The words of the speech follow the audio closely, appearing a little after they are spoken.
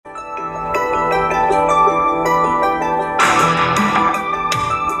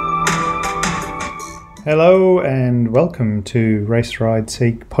Hello and welcome to Race Ride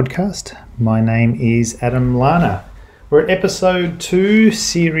Seek podcast. My name is Adam Lana. We're at episode 2,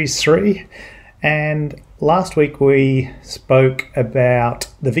 series 3, and last week we spoke about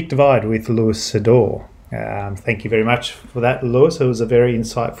the Vic Divide with Lewis Ciddor. Thank you very much for that, Lewis. It was a very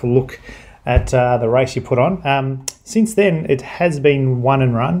insightful look at the race you put on. Since then, it has been won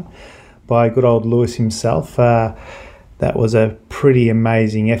and run by good old Lewis himself. That was a pretty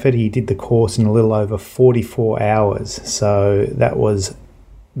amazing effort. He did the course in a little over 44 hours, so that was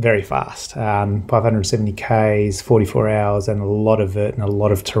very fast. 570 Ks, 44 hours, and a lot of it and a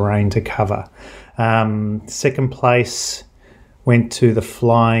lot of terrain to cover. Second place went to the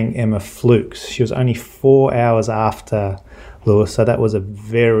Flying Emma Flukes. She was only 4 hours after Lewis, so that was a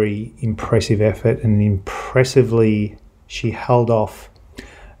very impressive effort, and impressively she held off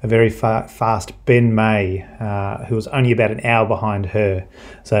a very fast Ben May, who was only about an hour behind her.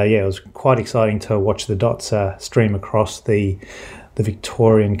 So yeah, it was quite exciting to watch the dots stream across the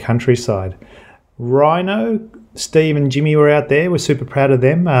Victorian countryside. Rhino, Steve and Jimmy were out there. We're super proud of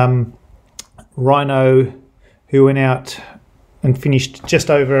them. Rhino, who went out and finished just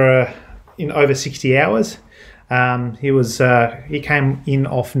over 60 hours. He came in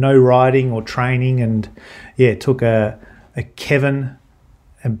off no riding or training, and took a Kevin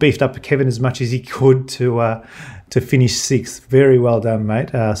and beefed up Kevin as much as he could to finish 6th. Very well done, mate.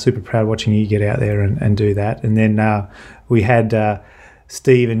 Super proud watching you get out there and do that. And then we had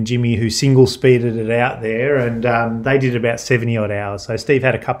Steve and Jimmy who single-speeded it out there, and they did about 70-odd hours. So Steve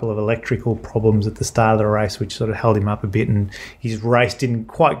had a couple of electrical problems at the start of the race, which sort of held him up a bit, and his race didn't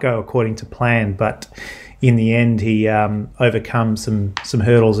quite go according to plan, but in the end, he overcome some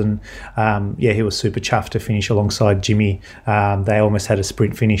hurdles, and he was super chuffed to finish alongside Jimmy. They almost had a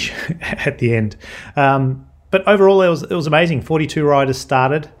sprint finish at the end. But overall, it was amazing. 42 riders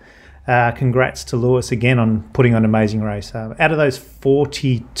started. Congrats to Lewis again on putting on an amazing race. Out of those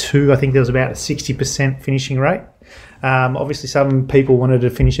 42, I think there was about a 60% finishing rate. Obviously, some people wanted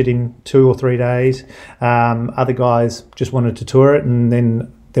to finish it in 2 or 3 days. Other guys just wanted to tour it, and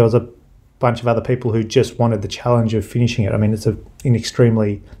then there was a bunch of other people who just wanted the challenge of finishing it. I mean, it's an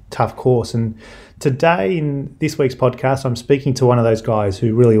extremely tough course. And today, in this week's podcast, I'm speaking to one of those guys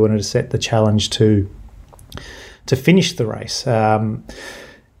who really wanted to set the challenge to finish the race.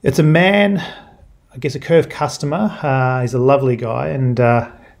 It's a man, I guess, a Curve customer. He's a lovely guy, and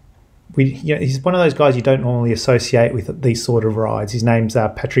he's one of those guys you don't normally associate with these sort of rides. His name's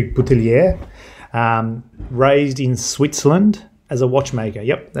Patrick Boutellier, raised in Switzerland as a watchmaker.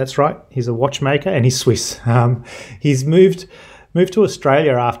 Yep, that's right. He's a watchmaker, and he's Swiss. He's moved to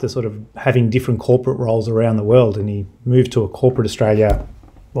Australia after sort of having different corporate roles around the world, and he moved to a corporate Australia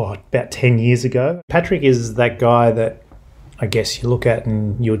about 10 years ago. Patrick is that guy that I guess you look at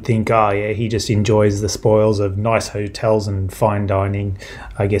and you would think, he just enjoys the spoils of nice hotels and fine dining.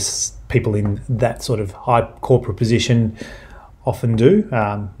 I guess people in that sort of high corporate position often do.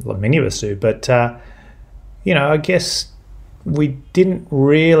 Many of us do. But, I guess we didn't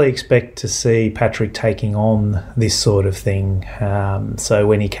really expect to see Patrick taking on this sort of thing. So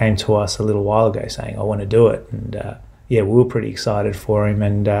when he came to us a little while ago saying, I want to do it, and we were pretty excited for him.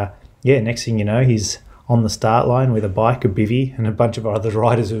 And next thing you know, he's on the start line with a bike, a bivvy, and a bunch of other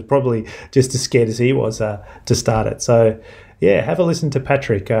riders who were probably just as scared as he was to start it. So have a listen to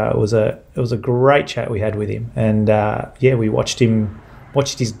Patrick. It was a great chat we had with him, and we watched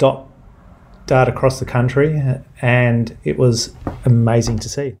his dart across the country, and it was amazing to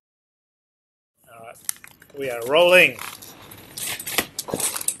see. All right, we are rolling.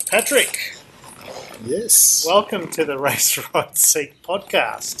 Patrick. Yes. Welcome to the Race Ride Seek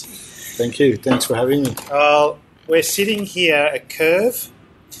podcast. Thank you. Thanks for having me. We're sitting here at Curve.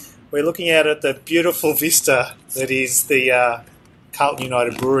 We're looking out at the beautiful vista that is the Carlton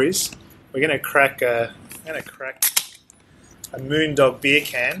United Breweries. We're going to crack a Moondog beer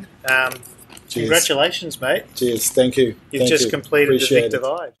can. Congratulations, mate. Cheers. Thank you. You've just completed the Vic it.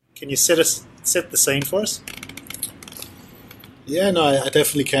 Divide. Can you set the scene for us? Yeah, no, I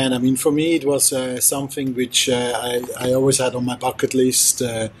definitely can. I mean, for me, it was something which I always had on my bucket list.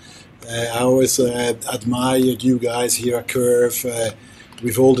 I always admired you guys here at Curve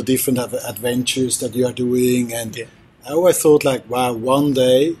with all the different adventures that you are doing. And I always thought, wow, one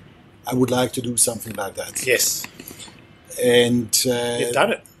day I would like to do something like that. Yes. And you've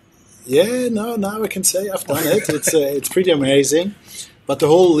done it. Yeah, no, now I can say I've done it. It's pretty amazing. But the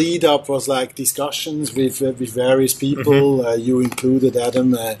whole lead up was discussions with various people, Mm-hmm. You included,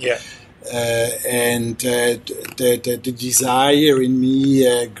 Adam. And the desire in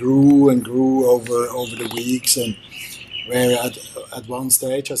me grew and grew over the weeks, and where at one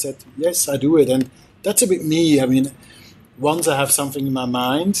stage I said, yes, I do it. And that's a bit me. I mean, once I have something in my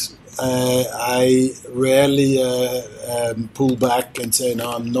mind, I rarely pull back and say,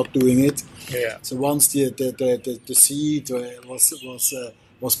 no, I'm not doing it. Yeah. So once the seed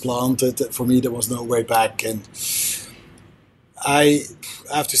was planted, for me there was no way back, and I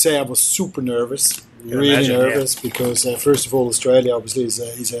have to say I was super nervous, really nervous, because first of all, Australia obviously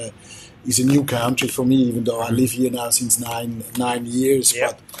is a new country for me, even though I live here now since nine years. Yeah.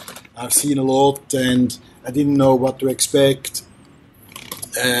 But I've seen a lot, and I didn't know what to expect.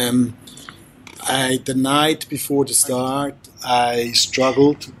 The night before the start, I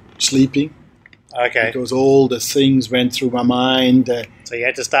struggled sleeping. Okay. Because all the things went through my mind. So you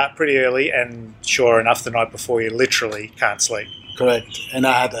had to start pretty early, and sure enough, the night before you literally can't sleep. Correct. And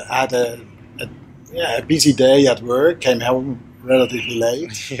I had a busy day at work. Came home relatively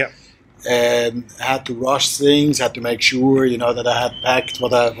late. Yeah. And had to rush things. Had to make sure that I had packed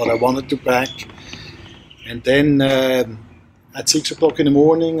what I wanted to pack. And then at 6 o'clock in the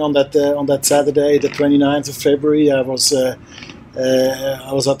morning on that Saturday, the 29th of February, I was at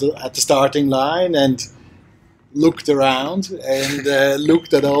the starting line and looked around and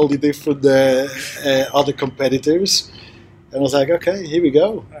looked at all the different other competitors, and I was like, okay, here we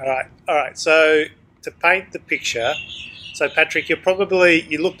go. All right. So to paint the picture, so Patrick, you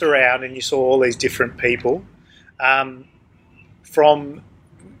looked around and you saw all these different people. I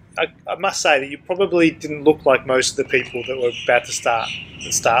must say that you probably didn't look like most of the people that were about to start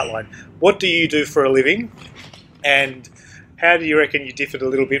the start line. What do you do for a living, and how do you reckon you differed a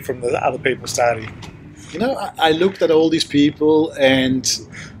little bit from the other people starting? I looked at all these people and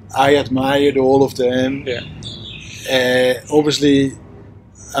I admired all of them. Yeah. Obviously,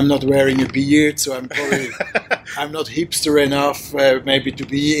 I'm not wearing a beard, so I'm not hipster enough maybe to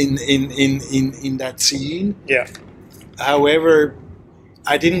be in that scene. Yeah. However,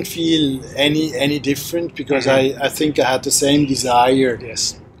 I didn't feel any different because I think I had the same desire.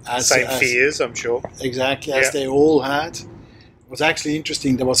 Yes. Same fears, I'm sure. Exactly, as they all had. It was actually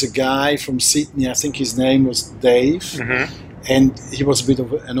interesting. There was a guy from Sydney, I think his name was Dave, and he was a bit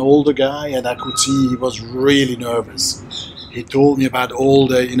of an older guy, and I could see he was really nervous. He told me about all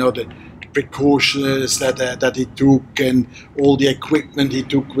the precautions that he took and all the equipment he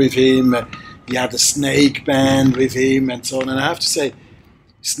took with him. He had a snake band with him and so on. And I have to say,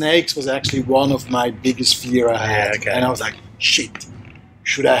 snakes was actually one of my biggest fear I had. Yeah, okay. And I was like, shit,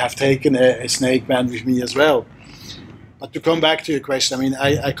 should I have taken a snake band with me as well? But to come back to your question, I mean,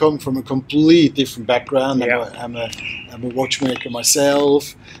 I come from a completely different background. Yeah. I'm a watchmaker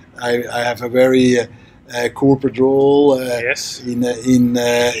myself. I have a very corporate role Yes. in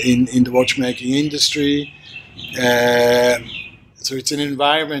the watchmaking industry. So it's an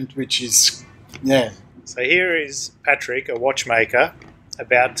environment which is, So here is Patrick, a watchmaker,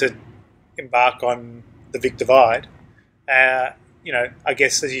 about to embark on the Vic Divide. I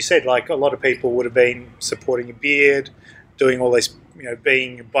guess, as you said, like a lot of people would have been supporting a beard, doing all this,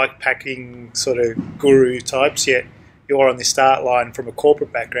 being bike packing sort of guru types, yet you're on the start line from a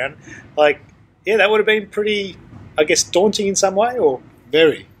corporate background. Like, yeah, that would have been pretty, I guess, daunting in some way, or?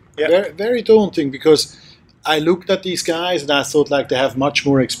 very, Yeah. very, very daunting, because I looked at these guys and I thought like they have much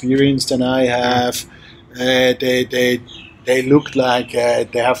more experience than I have. They looked like they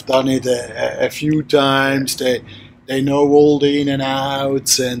have done it a few times. They know all the in and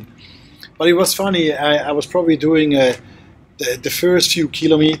outs, but it was funny. I was probably doing the first few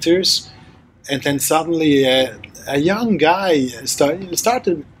kilometers, and then suddenly a young guy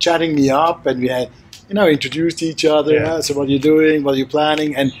started chatting me up, and we had introduced each other. Yeah. So what are you doing? What are you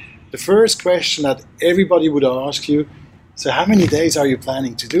planning? And the first question that everybody would ask you, so how many days are you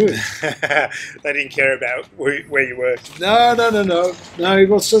planning to do it? They didn't care about where you worked. No. It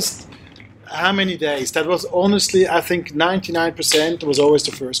was just how many days. That was honestly, I think 99% was always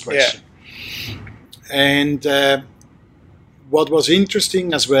the first question. Yeah. And what was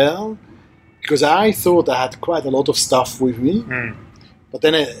interesting as well, because I thought I had quite a lot of stuff with me, but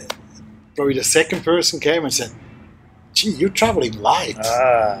then probably the second person came and said, "Gee, you're traveling light."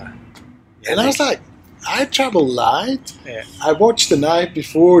 And I was like, I travel light. Yeah. I watched the night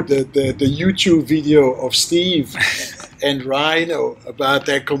before the YouTube video of Steve and Rhino about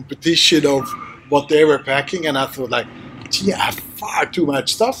their competition of what they were packing, and I thought like, gee, I have far too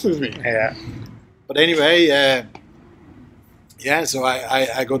much stuff with me. Yeah. But anyway, so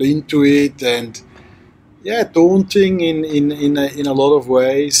I got into it, and daunting in a lot of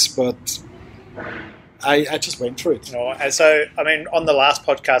ways, but I just went for it. And so, I mean, on the last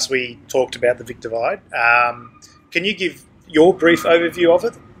podcast, we talked about the Vic Divide. Can you give your brief overview of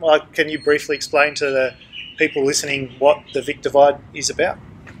it? Like, can you briefly explain to the people listening what the Vic Divide is about?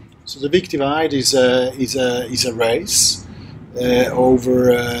 So the Vic Divide is a race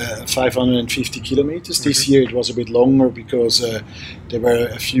over 550 kilometers. This year it was a bit longer because there were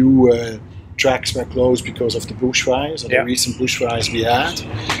a few tracks were closed because of the bushfires, or the recent bushfires we had.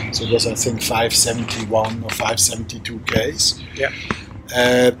 So it was, I think, 571 or 572 Ks. Yeah.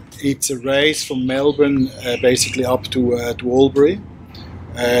 It's a race from Melbourne basically up to Albury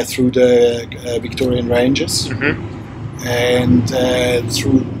through the Victorian Ranges, and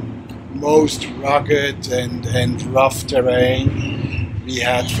through most rugged and rough terrain. We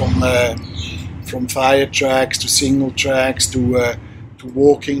had from fire tracks to single tracks to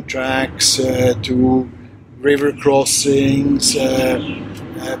walking tracks to river crossings.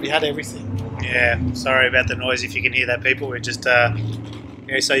 We had everything. Yeah, sorry about the noise if you can hear that, people. We're just, so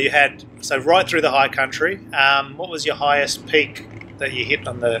right through the high country. What was your highest peak that you hit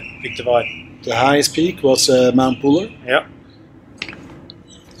on the Vic Divide? The highest peak was Mount Buller. Yep.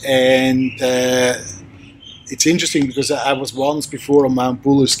 And it's interesting because I was once before on Mount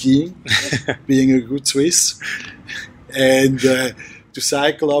Buller skiing, being a good Swiss. And to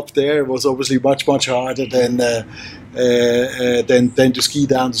cycle up there was obviously much harder than to ski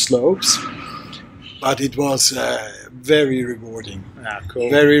down the slopes. But it was very rewarding. Cool.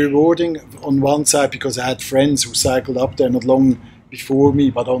 Very rewarding on one side because I had friends who cycled up there not long before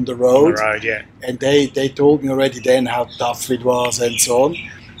me, but on the road. On the road, yeah. And they told me already then how tough it was and so on.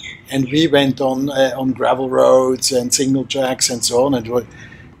 And we went on gravel roads and single tracks and so on. And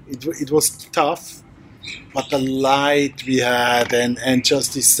it was tough, but the light we had and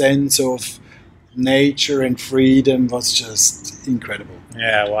just this sense of nature and freedom was just incredible.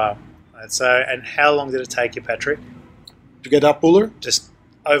 Yeah, wow. And how long did it take you, Patrick? To get up Buller? Just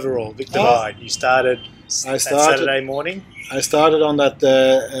overall, Vic Divide. You started Saturday morning? I started on that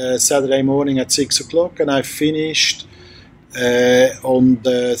Saturday morning at 6 o'clock, and I finished on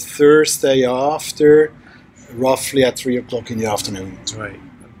the Thursday after, roughly at 3 o'clock in the afternoon. Right.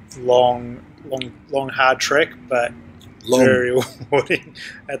 Long, hard trek, but very rewarding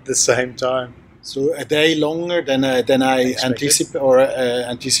at the same time. So a day longer than I anticipated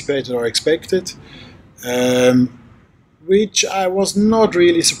or expected, which I was not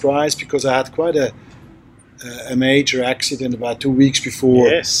really surprised because I had quite a major accident about 2 weeks before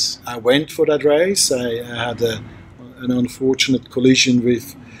I went for that race. I had an unfortunate collision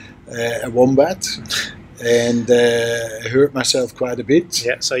with a wombat and hurt myself quite a bit.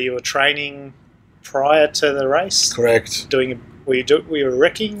 Yeah. So you were training prior to the race? Correct. Were you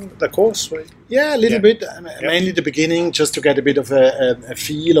wrecking the course? Yeah, a little bit. Mainly the beginning, just to get a bit of a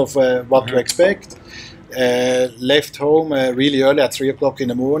feel of what to expect. Left home really early at 3 o'clock in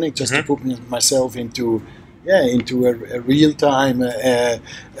the morning, just to put myself into a real-time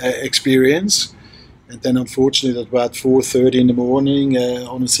experience. And then, unfortunately, at about 4:30 in the morning,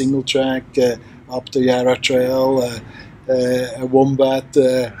 on a single track up the Yarra Trail, a wombat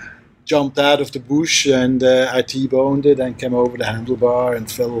jumped out of the bush, and I T-boned it and came over the handlebar and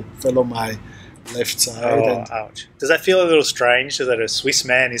fell on my left side. Oh, ouch. Does that feel a little strange that a Swiss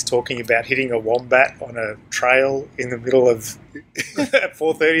man is talking about hitting a wombat on a trail in the middle of at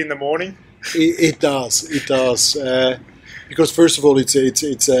 4:30 in the morning? It does. Because first of all, it's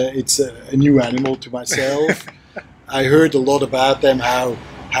a new animal to myself. I heard a lot about them, how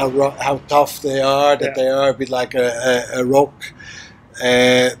tough they are, that they are a bit like a rock.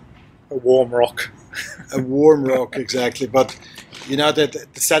 A warm rock. A warm rock, exactly. But you know that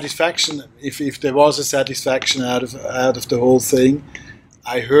the satisfaction, if there was a satisfaction out of the whole thing,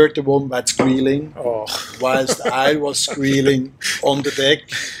 I heard the wombat squealing whilst I was squealing on the deck.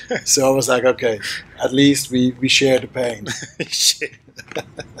 So I was like, okay, at least we share the pain.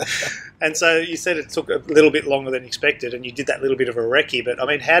 And so you said it took a little bit longer than expected, and you did that little bit of a recce. But I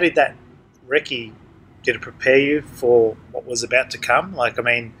mean, how did that recce, did it prepare you for what was about to come? Like, I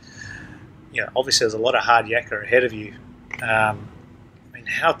mean, obviously there's a lot of hard yakka ahead of you. I mean,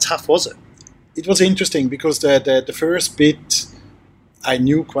 how tough was it? It was interesting because the first bit, I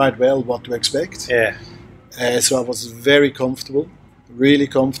knew quite well what to expect. Yeah. So I was very comfortable, really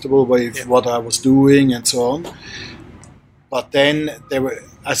comfortable with what I was doing and so on. But then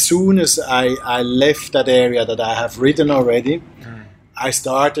as soon as I left that area that I have ridden already, I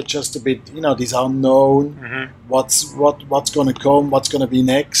started just a bit, this unknown, what's going to come, what's going to be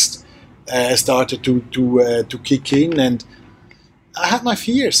next, started to kick in, and I had my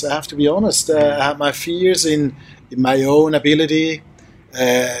fears. I have to be honest. I had my fears in my own ability.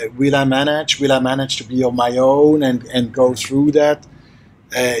 Will I manage? Will I manage to be on my own and go through that?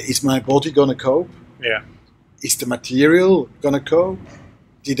 Is my body going to cope? Yeah. Is the material going to cope?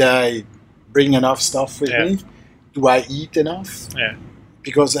 Did I bring enough stuff with me? Do I eat enough? Yeah.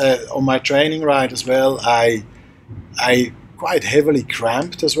 because on my training ride as well, I quite heavily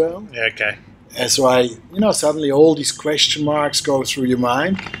cramped as well. Yeah, okay. So suddenly all these question marks go through your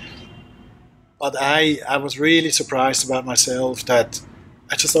mind. But I was really surprised about myself that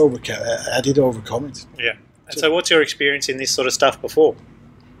I did overcome it. Yeah. And so what's your experience in this sort of stuff before?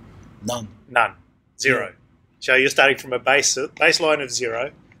 None. Zero. Yeah. So you're starting from a baseline of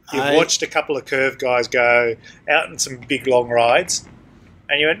zero. You've watched a couple of curve guys go out in some big long rides,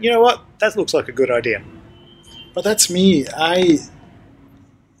 and you went, you know what, that looks like a good idea. But that's me. I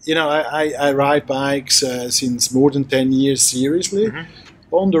ride bikes since more than 10 years seriously. Mm-hmm.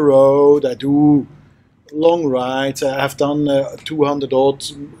 On the road, I do long rides. I have done 200 odd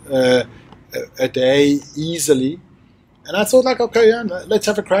a day easily. And I thought, okay, let's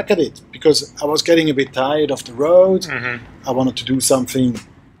have a crack at it. Because I was getting a bit tired of the road. Mm-hmm. I wanted to do something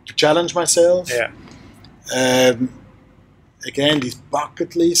to challenge myself. Yeah. Again, this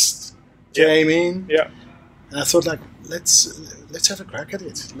bucket list came in. Yeah. And I thought, let's have a crack at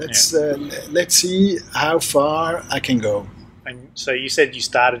it. Let's see how far I can go. And so you said you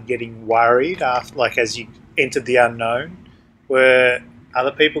started getting worried as you entered the unknown. Were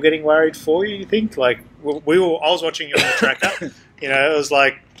other people getting worried for you? You think? I was watching you on the tracker. It was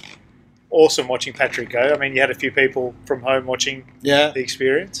awesome watching Patrick go. I mean, you had a few people from home watching the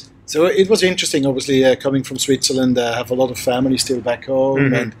experience. So it was interesting. Obviously, coming from Switzerland, I have a lot of family still back home,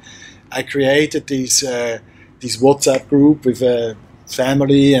 mm-hmm. and I created this WhatsApp group with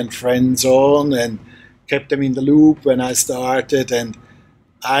family and friends on, and kept them in the loop when I started. And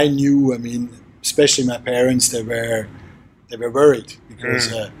I knew, especially my parents, they were worried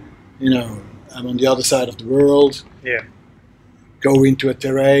because I'm on the other side of the world. Yeah. Go into a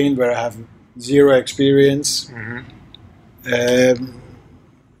terrain where I have zero experience. Mm-hmm.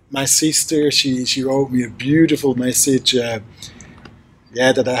 My sister, she wrote me a beautiful message.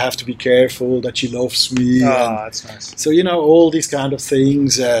 That I have to be careful, that she loves me. Oh, that's nice. So, all these kind of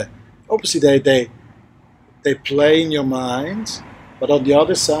things, obviously they play in your mind, but on the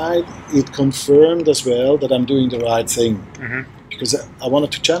other side, it confirmed as well that I'm doing the right thing. Mm-hmm. Because I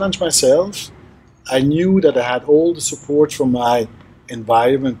wanted to challenge myself. I knew that I had all the support from my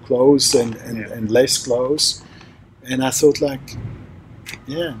environment, close and less close. And I thought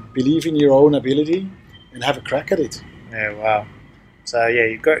believe in your own ability and have a crack at it. Yeah, wow. So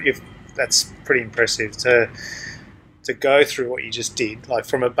that's pretty impressive to go through what you just did,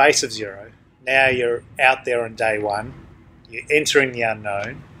 from a base of zero. Now you're out there on day one. You're entering the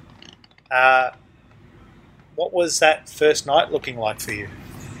unknown. What was that first night looking like for you?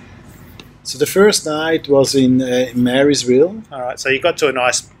 So the first night was in Marysville. All right. So you got to a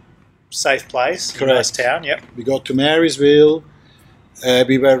nice, safe place, correct, a nice town. Yep. We got to Marysville.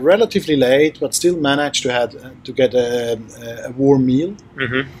 We were relatively late, but still managed to get a warm meal.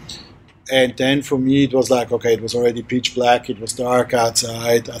 Mm-hmm. And then for me, it was it was already pitch black. It was dark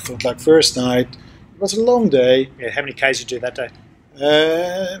outside. I thought, first night, it was a long day. Yeah. How many Ks did you do that day?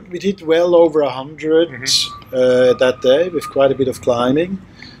 We did well over 100 mm-hmm. That day with quite a bit of climbing.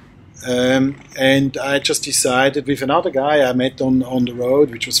 And I just decided with another guy I met on the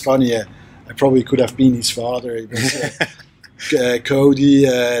road, which was funny. I probably could have been his father. It was Cody,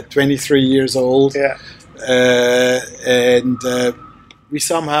 23 years old. Yeah. And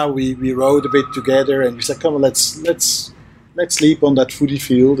we rode a bit together, and we said, come on, let's sleep on that footy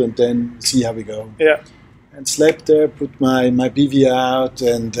field and then see how we go. Yeah. And slept there, put my BV out,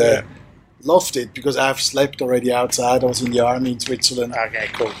 and loved it because I've slept already outside. I was in the army in Switzerland. Okay,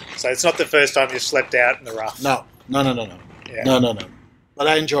 cool. So it's not the first time you've slept out in the rough. No. Yeah. No. But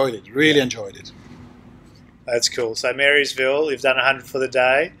I enjoyed it. Really enjoyed it. That's cool. So Marysville, you've done 100 for the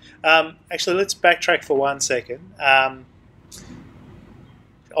day. Actually, let's backtrack for 1 second.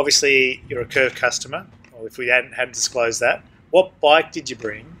 Obviously, you're a Curve customer, or if we hadn't disclosed that. What bike did you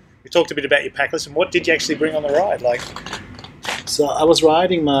bring? We talked a bit about your pack list, and what did you actually bring on the ride? So I was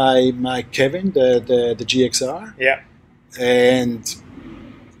riding my Kevin, the GXR. Yeah. And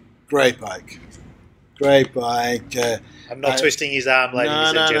great bike. I'm not twisting his arm, ladies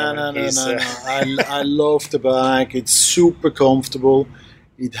and gentlemen. No. I love the bike. It's super comfortable.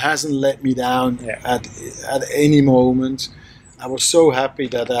 It hasn't let me down at any moment. I was so happy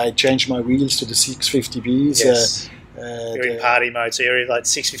that I changed my wheels to the 650Bs. Yes. You're in party mode, so you're like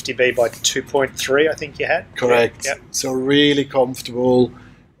 650B by 2.3, I think you had. Correct. Yep. So really comfortable,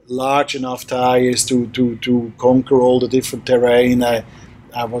 large enough tires to conquer all the different terrain I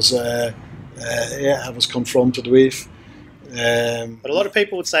was confronted with. But a lot of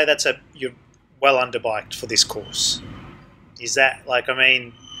people would say you're well underbiked for this course. Is that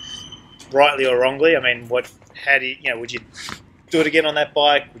rightly or wrongly? How do would you do it again on that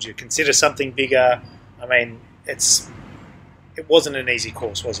bike? Would you consider something bigger? I mean, it wasn't an easy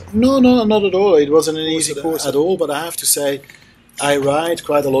course, was it? No, not at all. It wasn't an easy course at all, but I have to say, I ride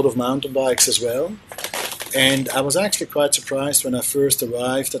quite a lot of mountain bikes as well. And I was actually quite surprised when I first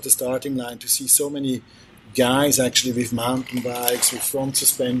arrived at the starting line to see so many guys actually with mountain bikes, with front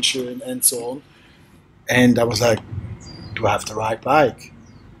suspension and so on. And I was like, do I have the right bike?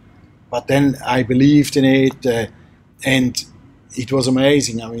 But then I believed in it, and it was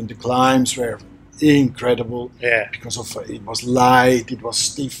amazing. I mean, the climbs were incredible because of it was light, it was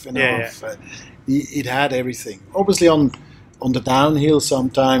stiff enough, it had everything. Obviously on the downhill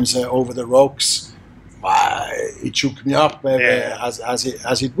sometimes over the rocks, it shook me up as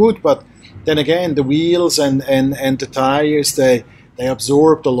it would, but then again the wheels and the tires, they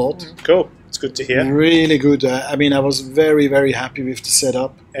absorbed a lot. Cool, it's good to hear. Really good. I mean, I was very, very happy with the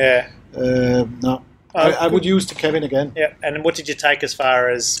setup. I would use the Kevin again. Yeah, and what did you take as far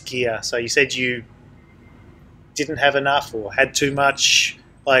as gear? So you said you didn't have enough or had too much.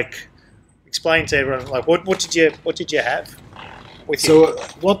 Like, explain to everyone. Like, what did you have with you? So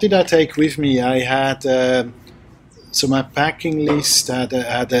what did I take with me? I had so my packing list had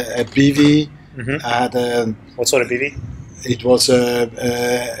a bivy. Mm-hmm. I had what sort of bivy? It was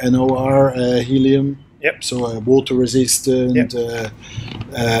an OR helium. Yep. So water resistant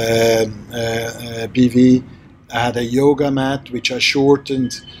BV. I had a yoga mat which I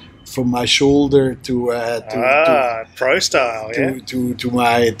shortened from my shoulder to pro style, to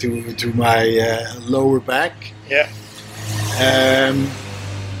my lower back. Yeah.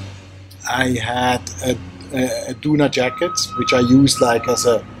 I had a Duna jacket which I used like as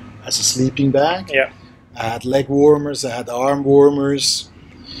a sleeping bag. Yeah. I had leg warmers. I had arm warmers.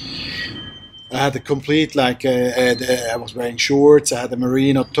 I had a complete, I was wearing shorts, I had a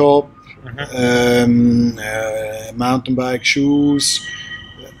merino top, mountain bike shoes,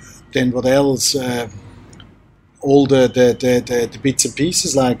 then what else? All the bits and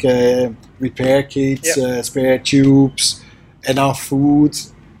pieces like repair kits, spare tubes, enough food,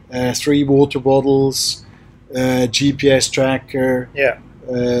 3 water bottles, GPS tracker. Yeah.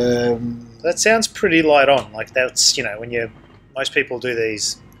 That sounds pretty light on. Like that's, when most people do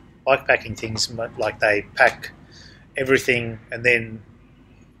these bike packing things, like they pack everything and then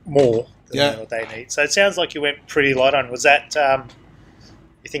more than what they need. So it sounds like you went pretty light on. Was that,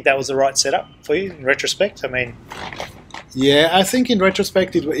 you think that was the right setup for you in retrospect? I mean, yeah, I think in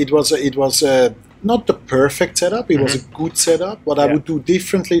retrospect it was not the perfect setup. It was a good setup. What I would do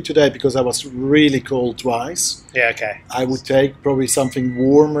differently today, because I was really cold twice. Yeah, okay. I would take probably something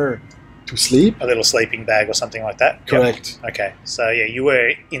warmer to sleep. A little sleeping bag or something like that? Correct. Yep. Okay. So, you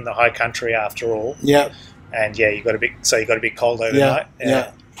were in the high country after all. Yeah. And, you got a bit cold overnight.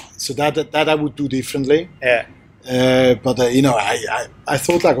 Yeah. So that I would do differently. Yeah. But, I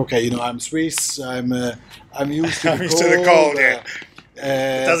thought like, okay, I'm Swiss. I'm used to the cold. Yeah.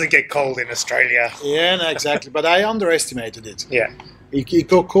 It doesn't get cold in Australia. Yeah, no, exactly. But I underestimated it. Yeah. It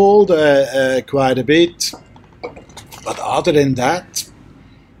got cold quite a bit. But other than that,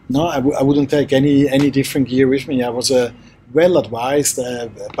 no, I wouldn't take any different gear with me. I was well advised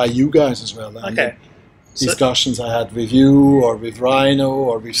by you guys as well. Okay. Discussions I had with you or with Rhino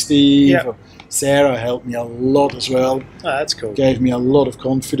or with Steve. Yep. Or Sarah helped me a lot as well. Oh, that's cool. Gave me a lot of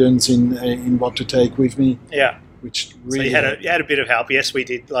confidence in what to take with me. Yeah. Which really so you had a bit of help. Yes, we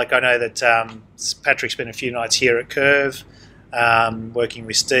did. Like I know that Patrick spent a few nights here at Curve, working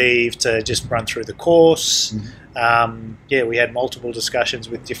with Steve to just run through the course. Mm-hmm. We had multiple discussions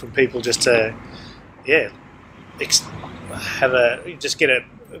with different people just to, just get a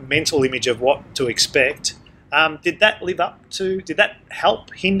mental image of what to expect. Did that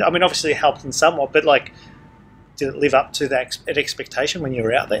help hinder? I mean, obviously it helped in somewhat, but did it live up to that expectation when you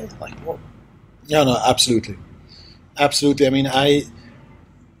were out there? Like what? Yeah, no, absolutely. Absolutely. I mean,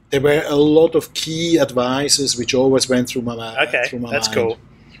 there were a lot of key advices which always went through my mind. Okay, that's cool.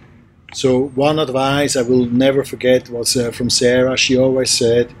 So one advice I will never forget was from Sarah. She always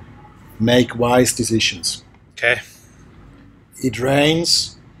said, make wise decisions. Okay. It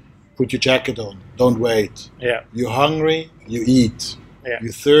rains, put your jacket on. Don't wait. Yeah. You're hungry, you eat. Yeah.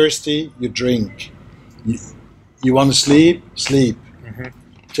 You're thirsty, you drink. You want to sleep? Sleep. Mm-hmm.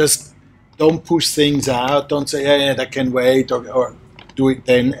 Just don't push things out. Don't say, yeah, that can wait, or do it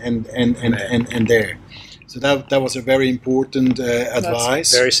then and there. So that was a very important advice.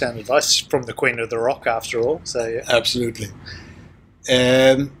 That's very sound advice from the Queen of the Rock, after all. So yeah. Absolutely.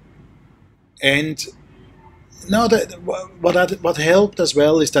 And no, what helped as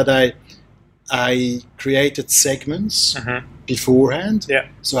well is that I created segments beforehand. Yeah.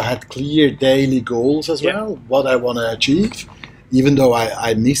 So I had clear daily goals as well, what I want to achieve. even though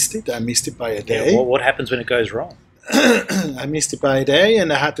I missed it. I missed it by a day. Yeah, what happens when it goes wrong? I missed it by a day,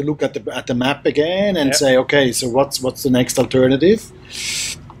 and I had to look at the map again and say, okay, so what's the next alternative?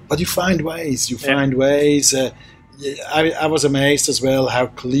 But you find ways. You find ways. I was amazed as well how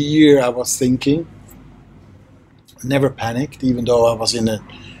clear I was thinking. Never panicked, even though I was in an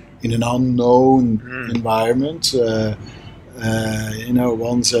unknown environment.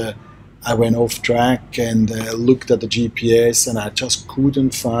 Once I went off track and looked at the GPS, and I just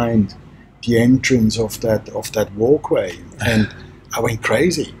couldn't find the entrance of that walkway, and I went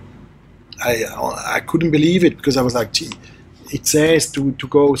crazy. I couldn't believe it, because I was like, gee, it says to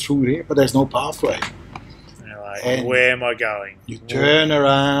go through here, but there's no pathway. You're like, and where am I going? You turn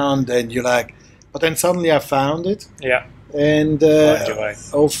around and you're like, but then suddenly I found it. Yeah. And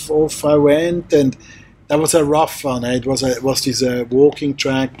off I went, and that was a rough one. It was this walking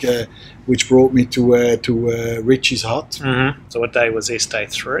track which brought me to Richie's hut. Mm-hmm. So what day was this? Day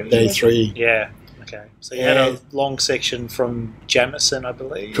 3? Day 3. Yeah. Okay. So you had a long section from Jamison, I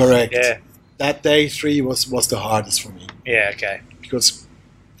believe. Correct. Yeah. That day 3 was the hardest for me. Yeah. Okay. Because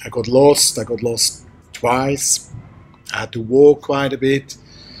I got lost. I got lost twice. I had to walk quite a bit.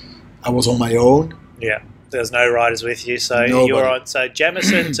 I was on my own. Yeah. There's no riders with you, so Nobody. you're on. So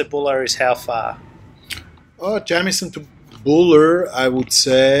Jamison to Buller is how far? Oh, Jamison to Buller, I would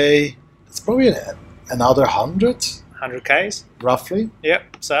say it's probably another 100. 100 k's, roughly.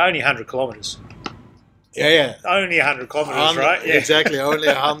 Yep. So only 100 kilometres. Yeah. Only 100 kilometres, right? Yeah. Exactly, only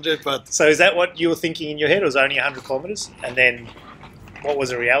 100. But so is that what you were thinking in your head? It was only 100 kilometres, and then what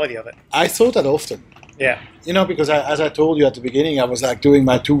was the reality of it? I thought that often. Yeah. Because as I told you at the beginning, I was like doing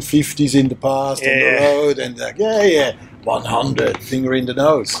my 250s in the past on the road, and like 100, finger in the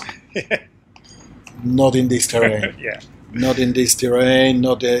nose. Not in this terrain. Not in this terrain.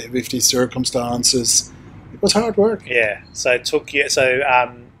 Not with these circumstances. It was hard work. Yeah. So it took you. So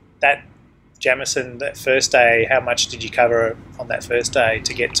that Jamison, that first day, how much did you cover on that first day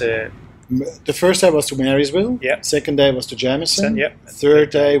to get to? The first day was to Marysville. Yep. Second day was to Jamison. Yep. Third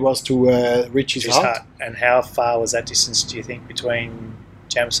day was to Richie's hut. And how far was that distance, do you think, between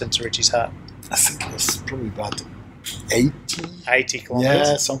Jamison to Richie's hut? I think it was probably about 80 kilometres.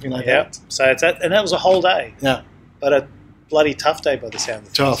 Yeah, something like that. So it's and that was a whole day. Yeah. But a bloody tough day by the sound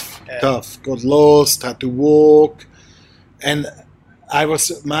of it. Tough. Got lost, had to walk. And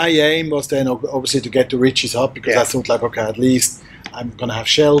my aim was then obviously to get to Richie's hut, because I thought like, okay, at least I'm going to have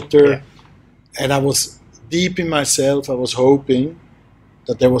shelter. Yeah. And I was deep in myself, I was hoping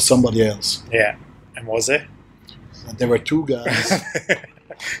that there was somebody else. Yeah. And was there? And there were 2 guys.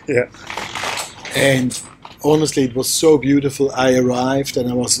 Yeah. And honestly, it was so beautiful. I arrived and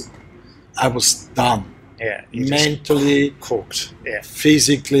I was done. Yeah. Mentally cooked. Yeah.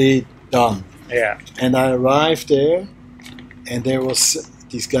 Physically done. Yeah. And I arrived there, and there was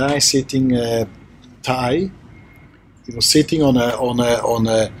this guy sitting, Thai. He was sitting on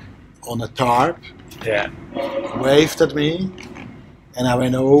a tarp. Yeah. Waved at me, and I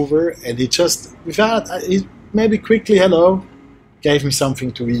went over, and he maybe quickly hello, gave me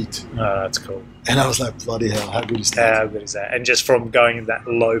something to eat. Oh, that's cool. And I was like, bloody hell, how good is that? How good is that? And just from going to that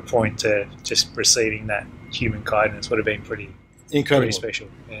low point to just receiving that human kindness would have been pretty incredible, pretty special.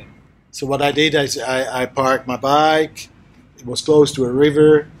 Yeah. So what I did is I parked my bike. It was close to a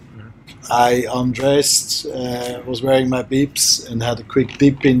river. I undressed, was wearing my bibs, and had a quick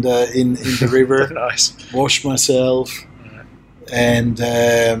dip in the river. Nice. Washed myself, and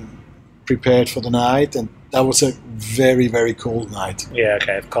prepared for the night. And that was a very, very cold night. Yeah,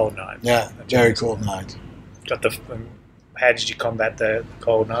 okay, a cold night. Yeah, very cold night. How did you combat the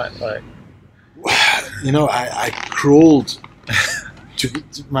cold night? Like, I crawled to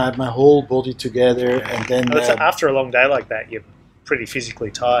my whole body together, and then after a long day like that, you're pretty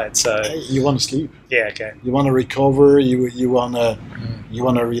physically tired. So you want to sleep. Yeah, okay. You want to recover. You want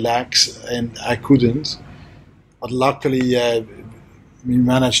to relax, and I couldn't. But luckily, we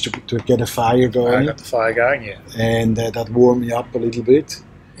managed to get a fire going. I got the fire going, yeah. And that warmed me up a little bit.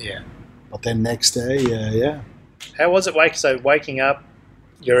 Yeah. But then next day, How was it waking up?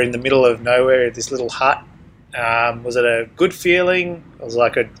 You're in the middle of nowhere at this little hut. Was it a good feeling? Was it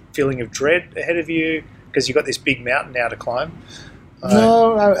like a feeling of dread ahead of you? Because you got this big mountain now to climb.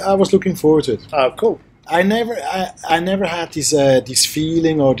 No, I was looking forward to it. Oh, cool. I never had this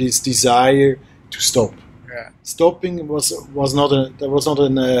feeling or this desire to stop. Yeah. Stopping was not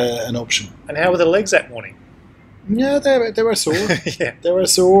an option. And how were the legs that morning? Yeah, they were sore. Yeah. They were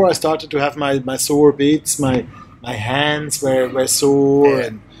sore. I started to have my sore bits. My hands were sore,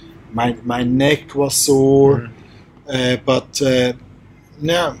 and my neck was sore. But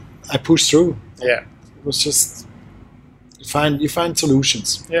I pushed through. Yeah. It was just You find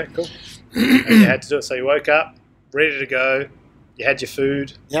solutions. Yeah, cool. And you had to do it. So you woke up, ready to go. You had your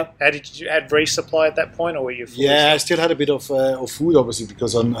food. Yep. How did you had resupply at that point, or were you? I still had a bit of food, obviously,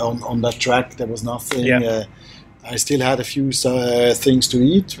 because on that track there was nothing. Yeah. I still had a few things to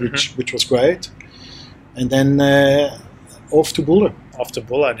eat, which was great. And then off to Buller.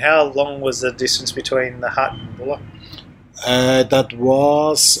 And how long was the distance between the hut and Buller? That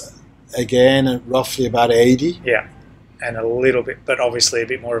was again roughly about 80. Yeah. And a little bit, but obviously a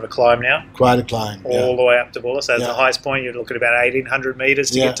bit more of a climb now. Quite a climb. All the way up to Buller. So at the highest point, you'd look at about 1,800 metres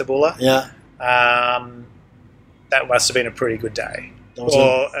to get to Buller. Yeah. That must have been a pretty good day.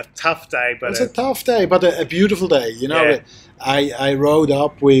 A tough day, but it was a tough day, but a beautiful day. You know, I rode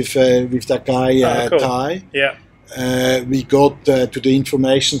up with that guy cool. Ty. Yeah. We got to the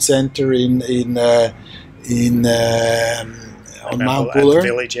information center on Mount Buller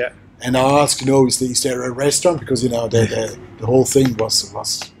village, and asked, is there a restaurant? Because the whole thing was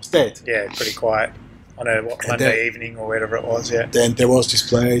dead. Yeah, pretty quiet on a Monday evening or whatever it was. Yeah. Then there was this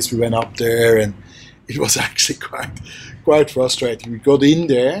place. We went up there, and it was actually quite frustrating. We got in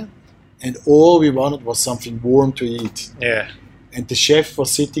there, and all we wanted was something warm to eat. Yeah. And the chef was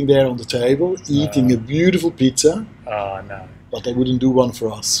sitting there on the table eating a beautiful pizza. Oh no! But they wouldn't do one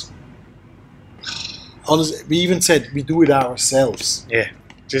for us. Honestly, we even said we do it ourselves. Yeah.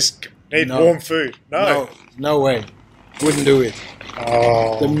 Just need warm food. No way. Wouldn't do it.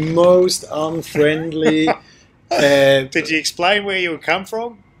 Oh. The most unfriendly. Did you explain where you would come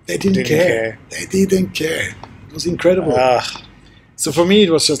from? They didn't care. They didn't care. It was incredible. So for me, it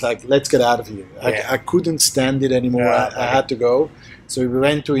was just like, let's get out of here. I couldn't stand it anymore. I had to go. So we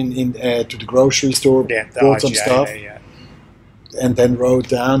went to the grocery store, bought some stuff, and then rode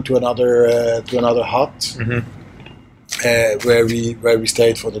down to another hut. Where we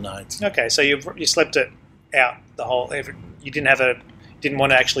stayed for the night. Okay, so you slept it out the whole. You didn't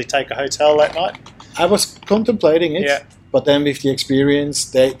want to actually take a hotel that night. I was contemplating it, but then with the experience,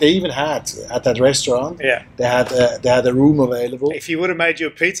 they even had at that restaurant. Yeah, they had a room available. If you would have made you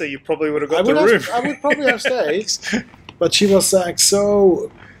a pizza, you probably would have got the room. I would probably have stayed, but she was like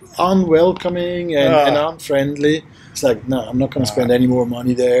so unwelcoming and unfriendly. It's like, no, I'm not going to spend any more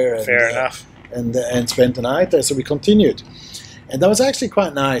money there. Fair enough. And spent the night there, so we continued. And that was actually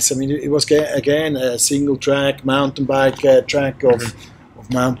quite nice. I mean, it was, again, a single track, mountain bike track of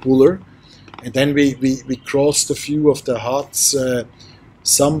Mount Buller. And then we crossed a few of the huts.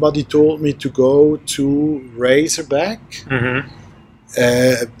 Somebody told me to go to Razorback,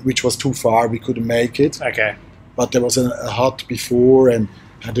 which was too far. We couldn't make it. Okay. But there was a hut before and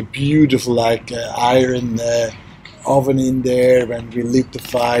had a beautiful iron oven in there. When we lit the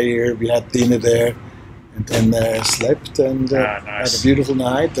fire, we had dinner there, and then slept and nice. Had a beautiful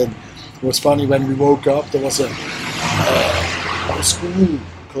night. And it was funny when we woke up. There was a school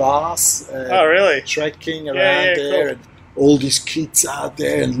class. Really? Trekking around there, cool. And all these kids out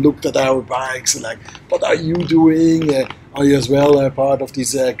there and looked at our bikes and like, what are you doing? Are you as well part of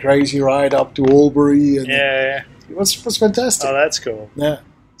this crazy ride up to Albury? And it was fantastic. Oh, that's cool. Yeah.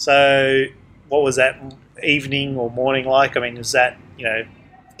 So, what was that evening or morning like? I mean, is that,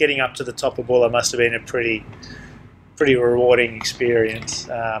 getting up to the top of Buller must have been a pretty rewarding experience,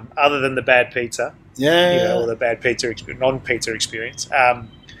 other than the bad pizza. Or the bad non-pizza experience.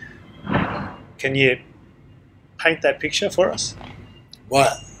 Can you paint that picture for us?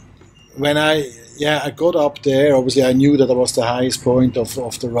 Well, when I got up there, obviously I knew that it was the highest point of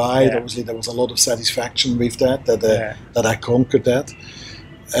the ride. Yeah. Obviously there was a lot of satisfaction with that I conquered that.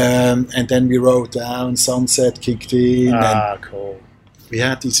 And then we rode down, sunset kicked in. Cool. We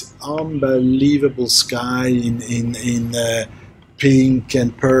had this unbelievable sky in pink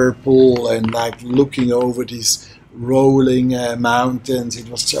and purple, and like looking over these rolling mountains. It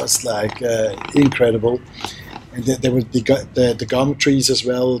was just like incredible. And there were the gum trees as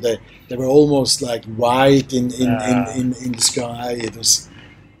well. They were almost like white in the sky. It was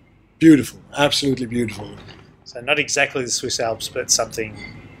beautiful, absolutely beautiful. So not exactly the Swiss Alps, but something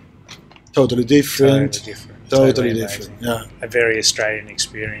totally different. Totally different. Yeah, a very Australian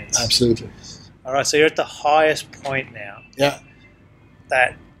experience. Absolutely. All right, so you're at the highest point now. Yeah.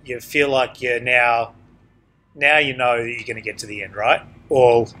 That you feel like you're now you know that you're going to get to the end, right?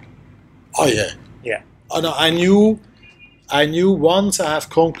 Or yeah. Yeah. Oh no, I knew once I have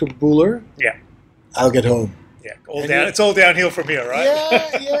conquered Buller, I'll get home. Yeah, it's all downhill from here,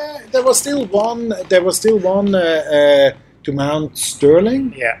 right? Yeah. There was still one to Mount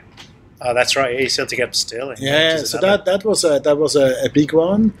Sterling. Yeah. Oh, that's right. You still have to get up to Sterling. Yeah, so that was a big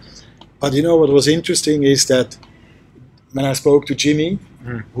one. But what was interesting is that when I spoke to Jimmy,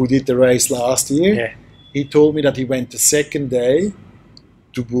 who did the race last year, he told me that he went the second day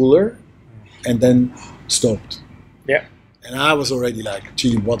to Buller and then stopped. Yeah. And I was already like,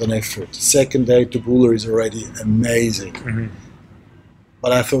 gee, what an effort. Second day to Buller is already amazing. Mm-hmm.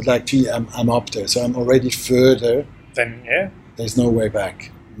 But I felt like, gee, I'm up there. So I'm already further. Then, yeah. There's no way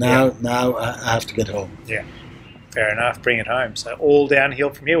back. Now I have to get home. Yeah. Fair enough. Bring it home. So all downhill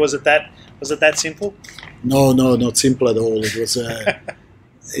from here. Was it that simple? No, not simple at all. It was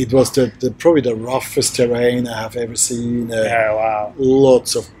it was probably the roughest terrain I have ever seen. Wow.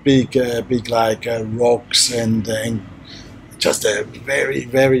 Lots of big like rocks and just a very,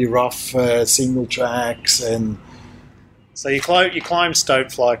 very rough single tracks. And so you climb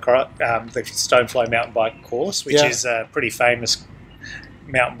Stonefly, the Stonefly mountain bike course, which is a pretty famous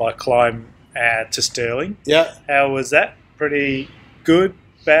mountain bike climb to Stirling. Yeah. How was that? Pretty good,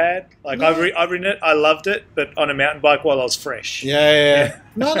 bad? Like I've ridden it, I loved it, but on a mountain bike while I was fresh. Yeah.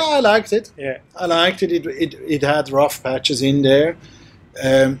 No, I liked it. Yeah. I liked it. It had rough patches in there.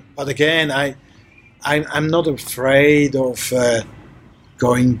 But again, I'm not afraid of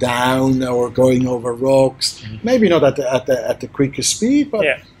going down or going over rocks. Mm-hmm. Maybe not at the quickest speed, but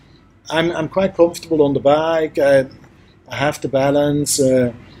I'm quite comfortable on the bike. I have the balance.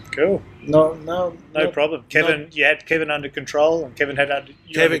 Cool. No problem. Kevin, you had Kevin under control, and Kevin had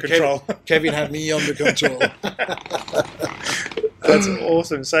you under control. Kevin had me under control. That's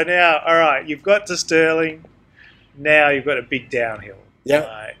awesome. So now, all right, you've got to Stirling. Now you've got a big downhill.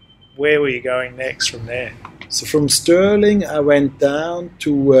 Yeah. Where were you going next from there? So from Stirling, I went down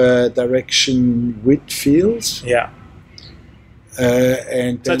to direction Whitfield. Yeah.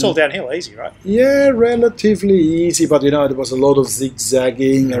 And so it's all downhill, easy, right? Yeah, relatively easy, but there was a lot of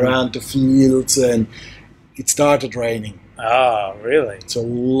zigzagging around the fields, and it started raining. Oh, really? So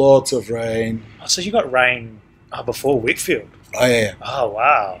lots of rain. Oh, so you got rain before Whitfield? Oh yeah. Oh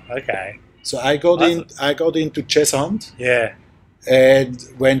wow. Okay. So I got into Cheshunt. Yeah. And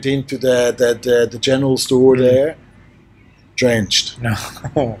went into the general store there, drenched. No.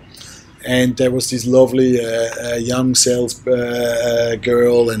 And there was this lovely young sales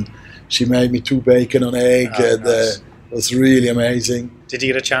girl, and she made me 2 bacon on egg, and nice. It was really amazing. Did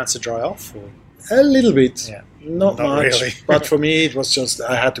you get a chance to dry off? Or? A little bit, not much, really. But for me it was just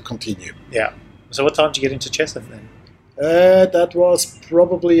I had to continue. Yeah. So what time did you get into Chesham then? That was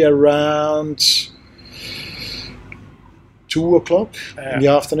probably around 2 o'clock in the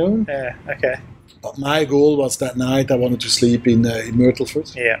afternoon. Yeah. Okay. But my goal was that night I wanted to sleep in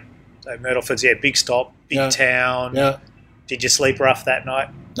Myrtleford. Yeah. So Myrtleford's big stop, big town. Yeah. Did you sleep rough that night?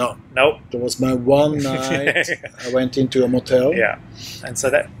 No. Nope. There was my one night I went into a motel. Yeah.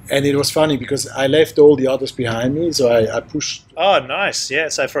 And it was funny because I left all the others behind me, so I pushed. Oh, nice. Yeah.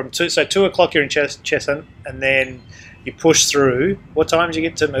 So from 2 o'clock you're in Chesham, and then you push through. What time did you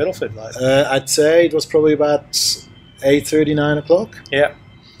get to Myrtleford? I'd say it was probably about 8:30, 9 o'clock. Yeah.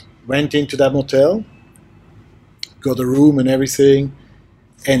 Went into that motel, got a room and everything,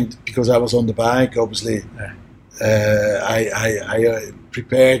 and because I was on the bike, obviously, I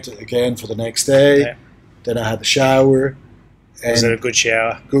prepared again for the next day. Yeah. Then I had a shower. And was it a good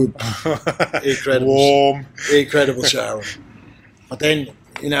shower? Good. Incredible. Warm. Incredible shower. But then,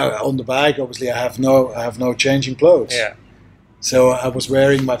 on the bike, obviously, I have no changing clothes. Yeah. So I was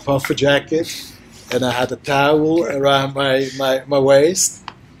wearing my puffer jacket, and I had a towel around my waist,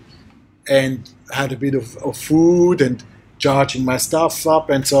 and had a bit of food and charging my stuff up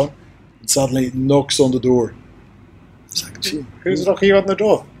and so on. And suddenly it knocks on the door. It's like, gee, who's knocking on the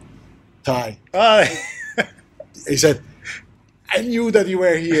door? Ty. Oh. He said, I knew that you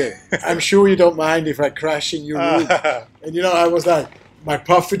were here. I'm sure you don't mind if I crash in your room. And I was like, my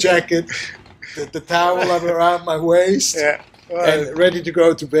puffer jacket, the towel around my waist, and ready to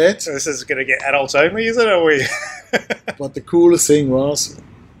go to bed. So this is going to get adults only, is it? Or we? But the coolest thing was,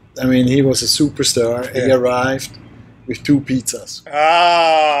 he was a superstar. Yeah. He arrived with 2 pizzas.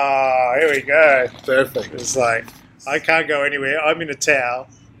 Ah, here we go. Perfect. It's like, I can't go anywhere. I'm in a towel,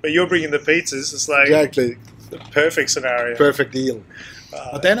 but you're bringing the pizzas. It's like exactly the perfect scenario. Perfect deal.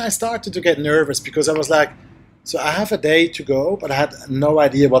 But then I started to get nervous because I was like, so I have a day to go, but I had no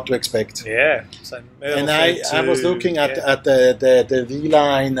idea what to expect. Yeah. So and I was looking at the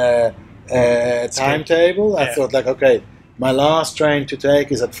V-Line timetable. I thought like, okay, my last train to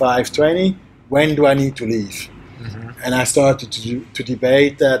take is at 5:20. When do I need to leave? Mm-hmm. And I started to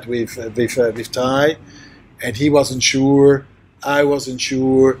debate that with Ty, and he wasn't sure. I wasn't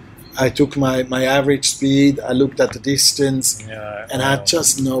sure. I took my average speed. I looked at the distance, and I had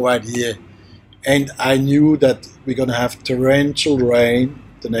just no idea. And I knew that we're going to have torrential rain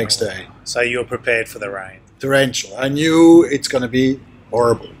the next day. So you were prepared for the rain? Torrential. I knew it's going to be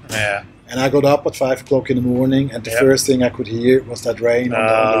horrible. Yeah. And I got up at 5 o'clock in the morning, and the first thing I could hear was that rain on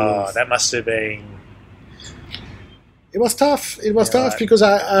the roof. That must have been... It was tough. It was tough because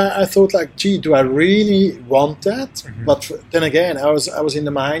I thought like, gee, do I really want that? Mm-hmm. But then again, I was in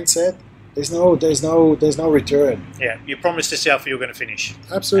the mindset. There's no return. Yeah, you promised yourself you were going to finish.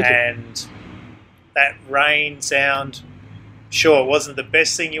 Absolutely. And that rain sound, sure, it wasn't the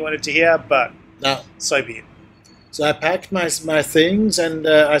best thing you wanted to hear, but so be it. So I packed my things and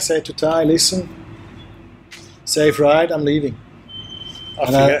I said to Ty, listen, safe ride, I'm leaving.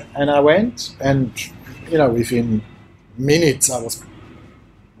 And I went, and within minutes I was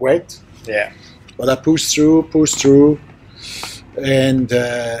wet. Yeah. But I pushed through, and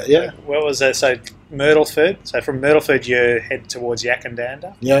Where was that? So Myrtleford. So from Myrtleford you head towards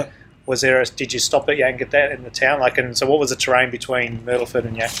Yakandanda. Yeah. Did you stop at Yakandanda in the town? So what was the terrain between Myrtleford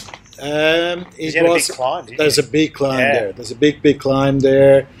and Yak? It was a big climb. There's a big climb there. There's a big climb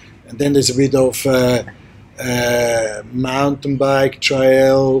there, and then there's a bit of mountain bike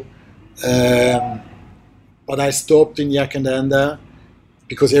trail. But I stopped in Yakandanda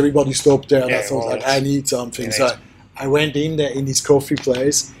because everybody stopped there, and I thought, I need something. So I went in there in this coffee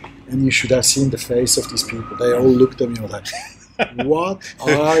place, and you should have seen the face of these people. They all looked at me like, what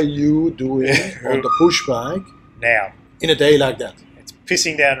are you doing on the push bike now in a day like that? It's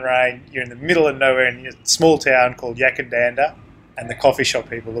pissing down rain. You're in the middle of nowhere in a small town called Yakandanda, and the coffee shop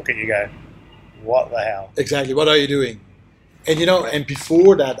people look at you and go, what the hell? Exactly. What are you doing? And and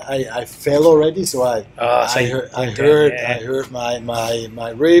before that, I fell already, so I hurt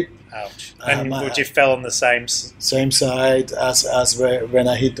my rib. Ouch! And you fell on the same side as when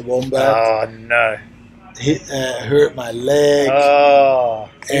I hit the wombat. Oh no! Hurt my leg. Oh!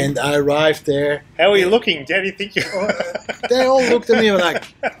 And I arrived there. How were you looking? How do you think you? They all looked at me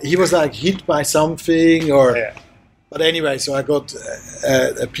like he was like hit by something or. Yeah. But anyway, so I got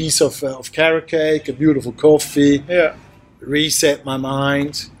a piece of carrot cake, a beautiful coffee. Yeah. Reset my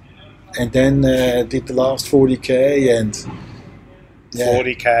mind, and then did the last 40k and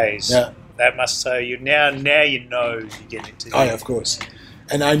 40k's. Yeah, that must say you now you know you get it. Oh, yeah, of course.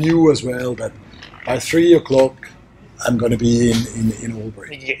 And I knew as well that by 3 o'clock I'm going to be in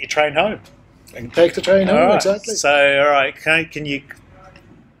Albury. You can get your train home. I can take the train home. Right. Exactly. So, all right, can you?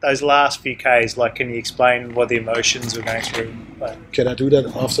 Those last few Ks, can you explain what the emotions were going through? Can I do that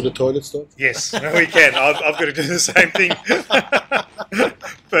after the toilet stop? Yes, we can. I've got to do the same thing.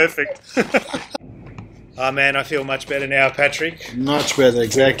 Perfect. Oh, man, I feel much better now, Patrick. Much better,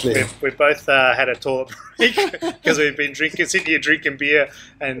 exactly. We've both had a toilet break because we've been sitting here drinking beer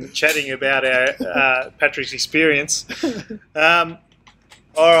and chatting about our Patrick's experience. All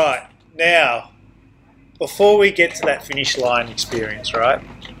right, now, before we get to that finish line experience, right?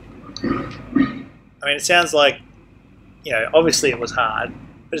 I mean, it sounds like, obviously it was hard,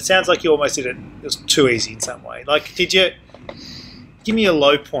 but it sounds like you almost did it. It was too easy in some way. Did you give me a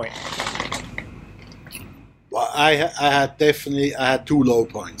low point? Well, I had 2 low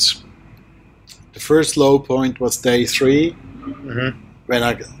points. The first low point was day 3, when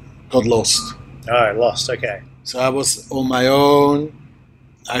I got lost. Oh, lost. Okay. So I was on my own.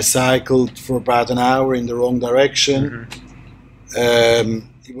 I cycled for about an hour in the wrong direction.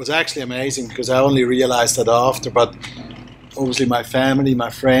 It was actually amazing because I only realized that after. But obviously, my family, my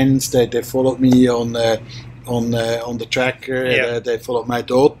friends, they followed me on the tracker. Yeah. They followed my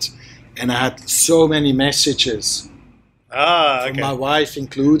dot, and I had so many messages. From my wife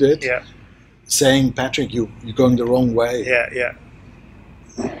included. Yeah. Saying, Patrick, you're going the wrong way. Yeah.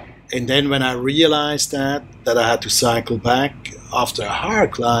 And then when I realized that I had to cycle back after a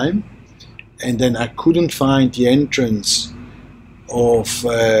hard climb, and then I couldn't find the entrance of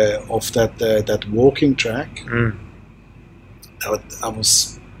that walking track, I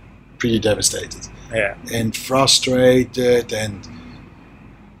was pretty devastated. Yeah. And frustrated, and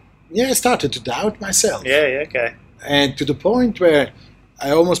I started to doubt myself. Yeah, okay. And to the point where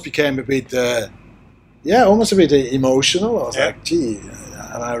I almost became a bit emotional. I was like, gee,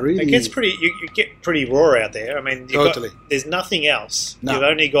 am I really... It gets pretty... You get pretty raw out there. I mean, totally. There's nothing else. No. You've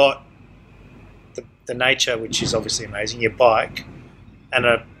only got the nature, which is obviously amazing, your bike, and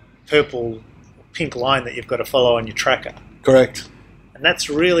a pink line that you've got to follow on your tracker. Correct. And that's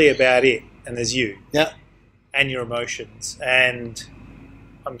really about it. And there's you. Yeah. And your emotions. And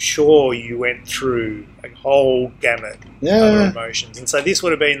I'm sure you went through a whole gamut of emotions. And so this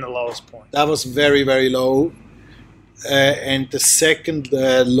would have been the lowest point. That was very, very low. And the second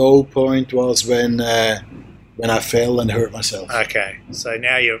low point was when I fell and hurt myself. Okay. So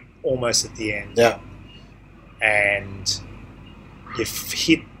now you're almost at the end. Yeah. And you've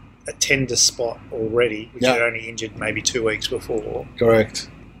hit a tender spot already, which you'd only injured maybe 2 weeks before. Correct.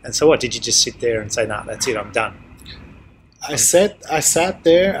 And so what, did you just sit there and say, nah, that's it, I'm done? I sat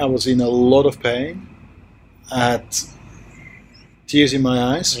there. I was in a lot of pain. I had tears in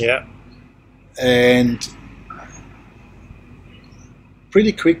my eyes. Yeah. And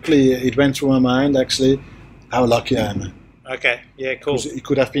pretty quickly it went through my mind, actually, how lucky I am. Okay, yeah, cool. It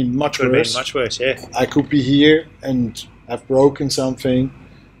could have been much Could have worse. been much worse, yeah. I could be here and have broken something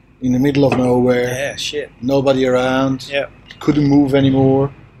in the middle of nowhere. Yeah, shit. Nobody around. Yeah. Couldn't move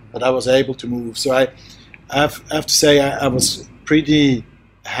anymore, but I was able to move. So I have to say I was pretty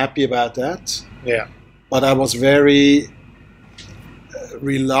happy about that. Yeah. But I was very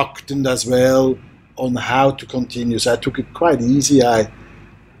reluctant as well on how to continue. So I took it quite easy. I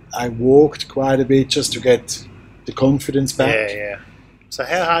walked quite a bit just to get the confidence back. Yeah, yeah. So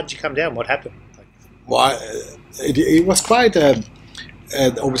how hard did you come down? What happened? Well, it was quite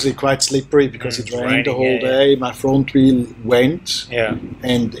obviously quite slippery because it rained the whole day. My front wheel went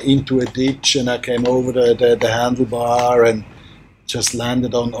and into a ditch, and I came over the handlebar and just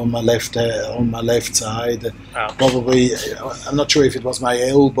landed on my left side. Oh. Probably, I'm not sure if it was my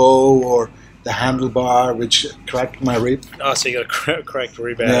elbow or the handlebar which cracked my rib. Oh, so you got a cracked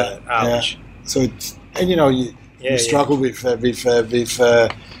rib out of it. Ouch. Yeah. So you struggle with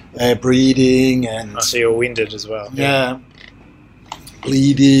breathing and. So you're winded as well. Yeah.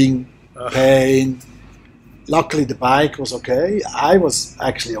 Bleeding, pain. Luckily, the bike was okay. I was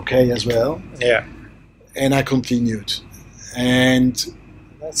actually okay as well. Yeah. And I continued. And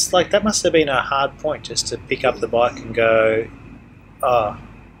that must have been a hard point, just to pick up the bike and go,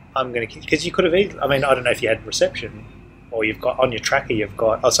 I'm going to... Because you could have I don't know if you had reception, or you've got on your tracker,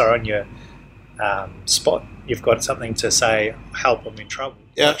 on your spot, you've got something to say, help, I'm in trouble.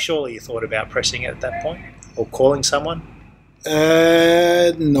 Yeah. Like, surely you thought about pressing it at that point, or calling someone?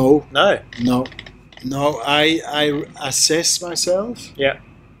 No. No. I assessed myself. Yeah.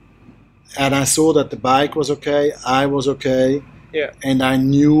 And I saw that the bike was okay, I was okay. Yeah. And I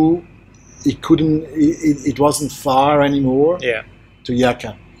knew it wasn't far anymore. Yeah. To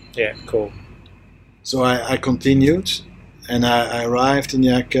Jaca. Yeah, cool. So I continued, and I arrived in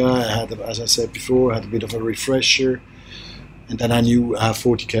Jaca. I had, as I said before, a bit of a refresher, and then I knew I have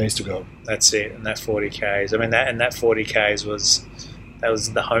 40 k's to go. That's it, and that's 40 k's. That 40 k's was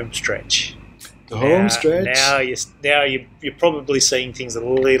the home stretch. The home stretch. Now you're probably seeing things a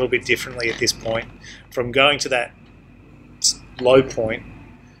little bit differently at this point, from going to that low point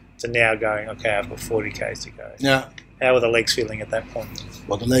to now going, okay, I've got 40 k's to go. Yeah. How were the legs feeling at that point?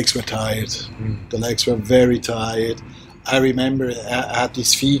 Well, the legs were tired. The legs were very tired. I remember I had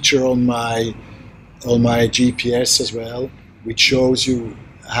this feature on my GPS as well, which shows you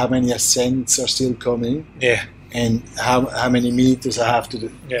how many ascents are still coming. Yeah. And how many meters I have to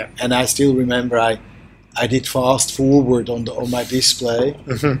do. Yeah. And I still remember I did fast forward on my display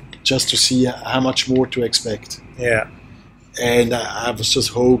just to see how much more to expect. Yeah. And I was just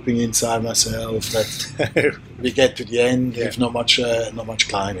hoping inside myself that we get to the end with not much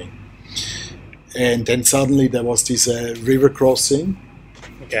climbing. And then suddenly there was this river crossing.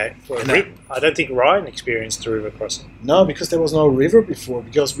 Okay. I don't think Ryan experienced the river crossing. No, because there was no river before,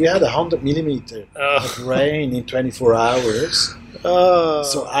 because we had 100 millimeter of rain in 24 hours.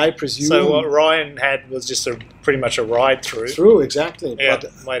 So I presume... So what Ryan had was just pretty much a ride through. Through, exactly. Yeah,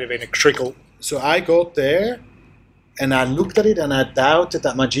 but might have been a trickle. So I got there, and I looked at it, and I doubted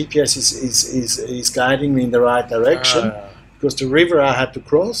that my GPS is guiding me in the right direction, because the river I had to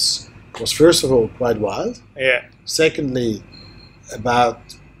cross was, first of all, quite wide. Yeah. Secondly, about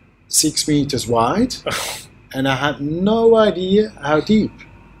 6 meters wide, and I had no idea how deep.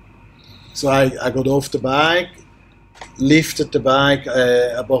 So I got off the bike, lifted the bike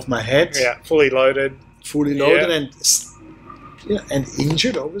above my head. Yeah, fully loaded, and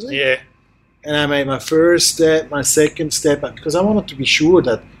injured, obviously. Yeah. And I made my first step, my second step, because I wanted to be sure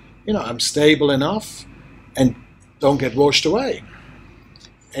that, I'm stable enough and don't get washed away.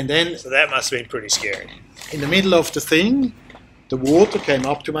 And then... So that must have been pretty scary. In the middle of the thing, the water came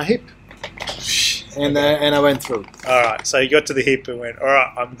up to my hip. And I went through. All right, so you got to the hip and went, all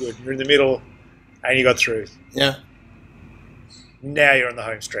right, I'm good. You're in the middle, and you got through. Yeah. Now you're on the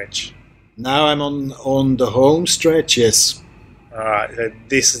home stretch. Now I'm on the home stretch, yes. All right, so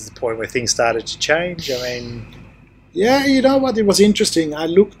this is the point where things started to change. Yeah, you know what? It was interesting. I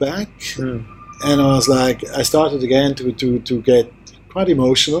look back, and I was like, I started again to get quite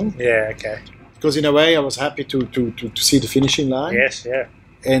emotional. Yeah, okay. Because in a way, I was happy to see the finishing line. Yes, yeah.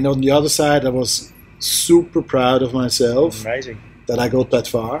 And on the other side, I was super proud of myself. Amazing. That I got that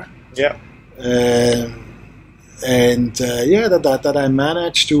far. Yeah. That I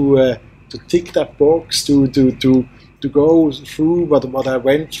managed to tick that box, to to go through what I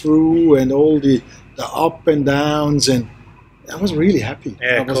went through and all the up and downs, and I was really happy.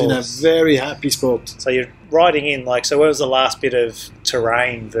 Yeah, I was in a very happy spot. So you're riding in, so what was the last bit of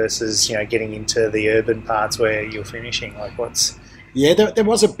terrain versus, getting into the urban parts where you're finishing? Yeah, there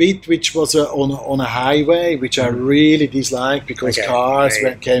was a bit which was on a highway, which I really disliked because cars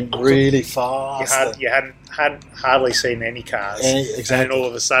came really fast. You hadn't hardly seen any cars. Exactly. And all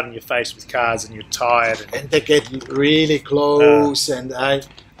of a sudden you're faced with cars and you're tired. And they get really close. And I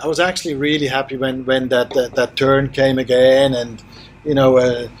was actually really happy when that turn came again, and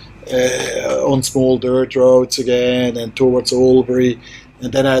on small dirt roads again and towards Albury.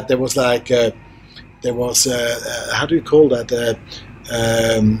 And then there was how do you call that?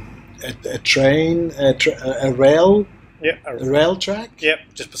 A train, a rail. Yeah, a rail track. Yep,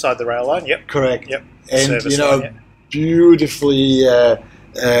 just beside the rail line. Yep, correct. Yep, and beautifully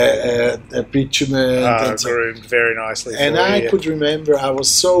bitumen, groomed very nicely. And I could remember I was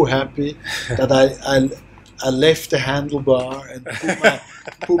so happy that I left the handlebar and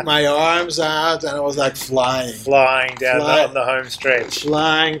put my arms out, and I was flying down on the home stretch,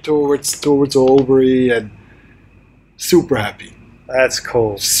 flying towards Albury, and super happy. That's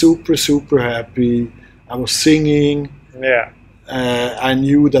cool. Super happy. I was singing. Yeah. I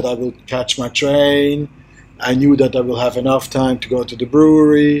knew that I will catch my train. I knew that I will have enough time to go to the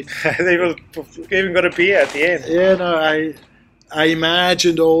brewery. They even got a beer at the end. Yeah, no, I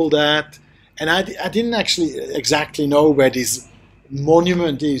imagined all that. And I didn't actually exactly know where this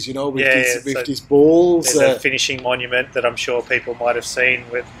monument is, with these balls. There's a finishing monument that I'm sure people might have seen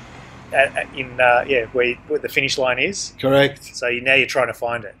where the finish line is. Correct. So now you're trying to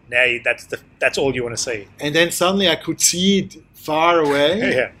find it. Now that's all you want to see. And then suddenly I could see it far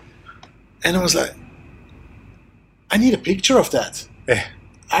away. Yeah. And I was like, I need a picture of that. Yeah.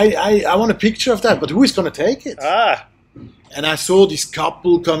 I want a picture of that, but who is going to take it? And I saw this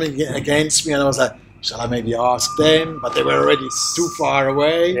couple coming against me, and I was like, shall I maybe ask them? But they were already too far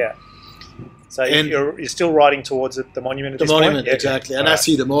away. Yeah. So you're still riding towards the monument at this point? The monument, yeah, exactly. And I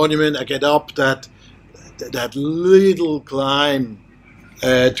see the monument. I get up that little climb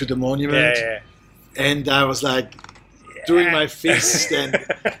to the monument. Yeah. And I was doing my fist and,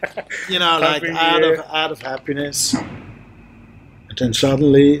 out of happiness. And then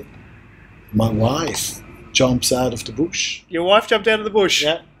suddenly my wife jumps out of the bush. Your wife jumped out of the bush?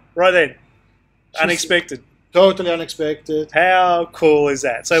 Yeah. Right then. Unexpected. Totally unexpected. How cool is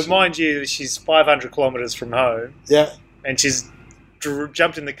that? So mind you, she's 500 kilometres from home. Yeah. And she's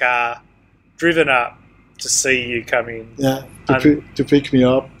jumped in the car, driven up to see you come in. Yeah, to pick me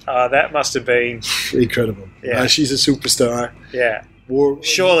up. That must have been... incredible. Yeah. She's a superstar. Yeah.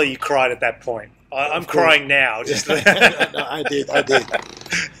 Surely you cried at that point. I'm crying now. Just no, I did. I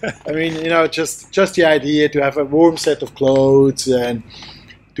mean, just the idea to have a warm set of clothes and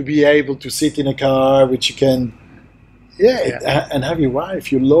to be able to sit in a car which you can, and have your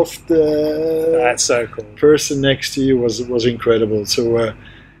wife, your loved that's so cool. person next to you was incredible. So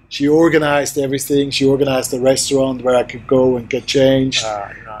she organized everything. She organized the restaurant where I could go and get changed.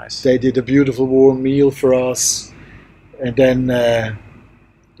 Nice. They did a beautiful warm meal for us, and then.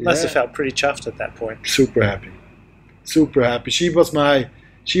 Must have felt pretty chuffed at that point. Super happy. She was my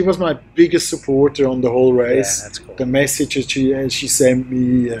biggest supporter on the whole race. Yeah, that's cool. The messages she sent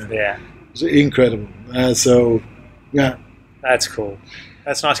me, was incredible. That's cool.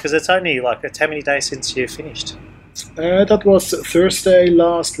 That's nice because it's only it's how many days since you finished? That was Thursday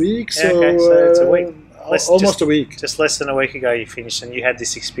last week. So it's a week. Almost a week. Just less than a week ago you finished, and you had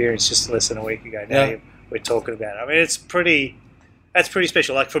this experience just less than a week ago. Now we're talking about it. I mean, that's pretty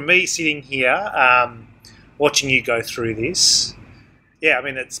special. For me, sitting here, watching you go through this, I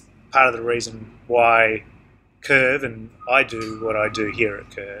mean, it's part of the reason why Curve and I do what I do here at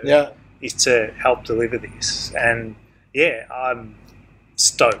Curve is to help deliver this. And I'm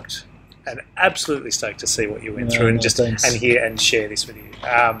stoked and absolutely stoked to see what you went through and hear and share this with you.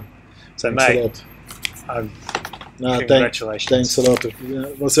 So, thanks mate, congratulations. Thanks a lot.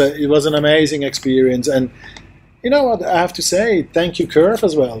 It was an amazing experience, and. You know what, I have to say, thank you, Curve,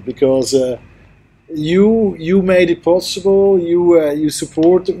 as well, because you made it possible. You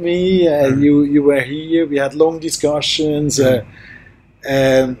supported me. You were here. We had long discussions, and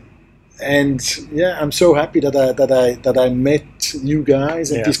I'm so happy that I met you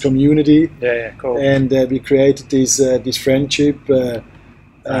guys and this community. Yeah, cool. And we created this friendship that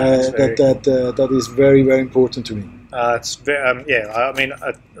is very, very important to me. It's very, I mean,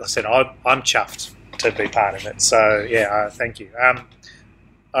 I said I'm chuffed to be part of it. So thank you.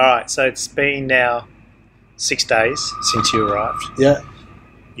 All right, so it's been now 6 days since you arrived. Yeah.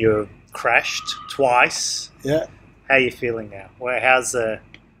 You've crashed twice. Yeah. How are you feeling now? How's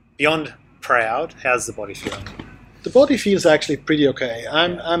beyond proud? How's the body feeling? The body feels actually pretty okay.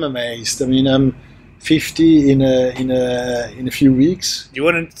 I'm amazed. I mean, I'm 50 in a few weeks. You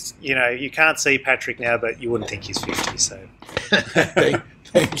wouldn't, you can't see Patrick now, but you wouldn't think he's 50. So,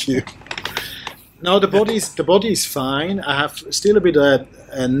 thank you. No, the body's fine. I have still a bit of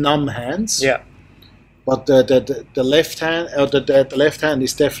numb hands. Yeah. But the left hand, the left hand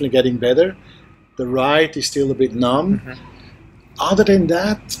is definitely getting better. The right is still a bit numb. Mm-hmm. Other than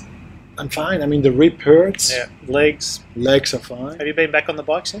that, I'm fine. I mean, the rib hurts. Yeah. Legs are fine. Have you been back on the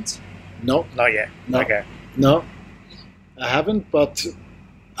bike since? No. Not yet. No. Okay. No, I haven't, but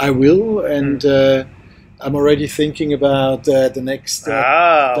I will, and I'm already thinking about the next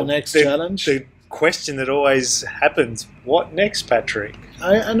challenge. The question that always happens: what next, Patrick?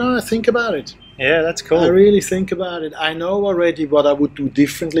 I know. I think about it. Yeah, that's cool. I really think about it. I know already what I would do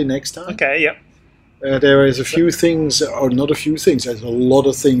differently next time. Okay. Yep. There is a few things, or not a few things. There's a lot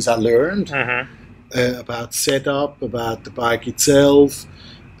of things I learned about setup, about the bike itself,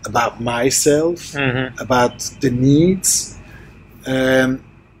 about myself, about the needs, and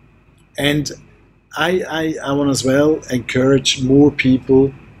I want as well encourage more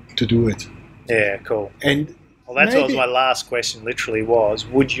people to do it. Yeah, cool. And that's what was my last question. Literally, was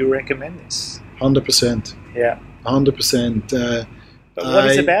would you recommend this? 100%. Yeah, 100%. But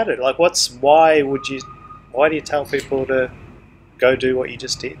what is about it? Like, why do you tell people to go do what you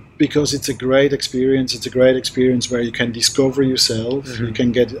just did? Because it's a great experience. It's a great experience where you can discover yourself. Mm-hmm. You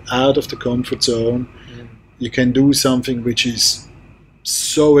can get out of the comfort zone. Mm-hmm. You can do something which is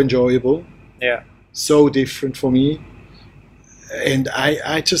so enjoyable. Yeah. So different for me. And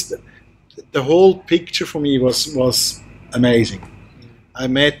I just, the whole picture for me was amazing. Mm-hmm. I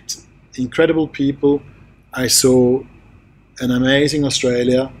met incredible people. I saw an amazing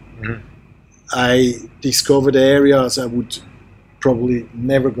Australia. Mm-hmm. I discovered areas I would probably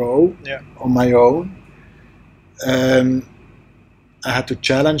never go on my own. I had to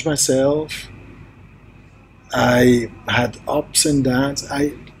challenge myself. I had ups and downs.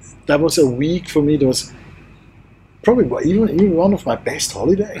 That was a week for me. That was probably even one of my best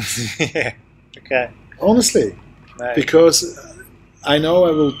holidays. Yeah. Okay. Honestly, nice. Because I know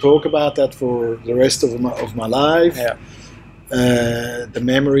I will talk about that for the rest of my life. Yeah. The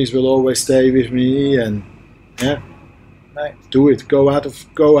memories will always stay with me, and nice. Do it. Go out.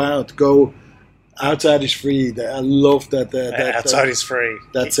 Go outside is free. I love that. Outside is free.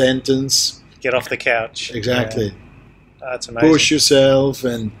 That sentence. Get off the couch. Exactly. Yeah. That's amazing. Push yourself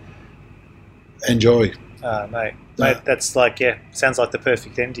and enjoy. Mate, that's like sounds like the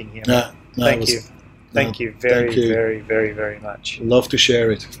perfect ending here. Thank you. Thank you very, very, very, very much. Love to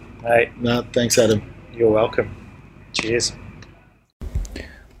share it. Mate. No, thanks, Adam. You're welcome. Cheers.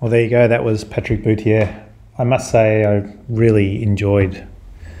 Well, there you go. That was Patrick Boutellier. I must say I really enjoyed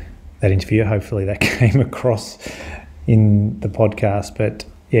that interview. Hopefully that came across in the podcast. But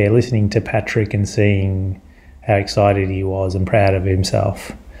yeah, listening to Patrick and seeing how excited he was and proud of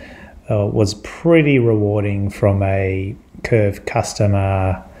himself was pretty rewarding from a Curve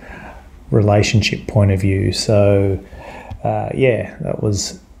customer relationship point of view. So that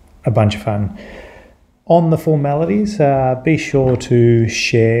was a bunch of fun. On the formalities, be sure to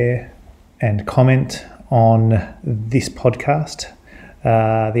share and comment on this podcast.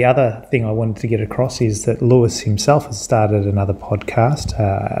 The other thing I wanted to get across is that Lewis himself has started another podcast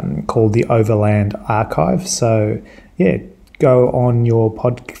called the Overland Archive. So, go on your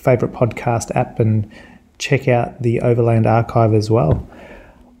favourite podcast app and check out the Overland Archive as well.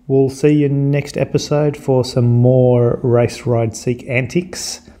 We'll see you next episode for some more Race Ride Seek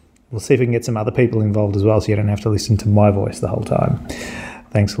antics. We'll see if we can get some other people involved as well so you don't have to listen to my voice the whole time.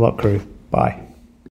 Thanks a lot, crew. Bye.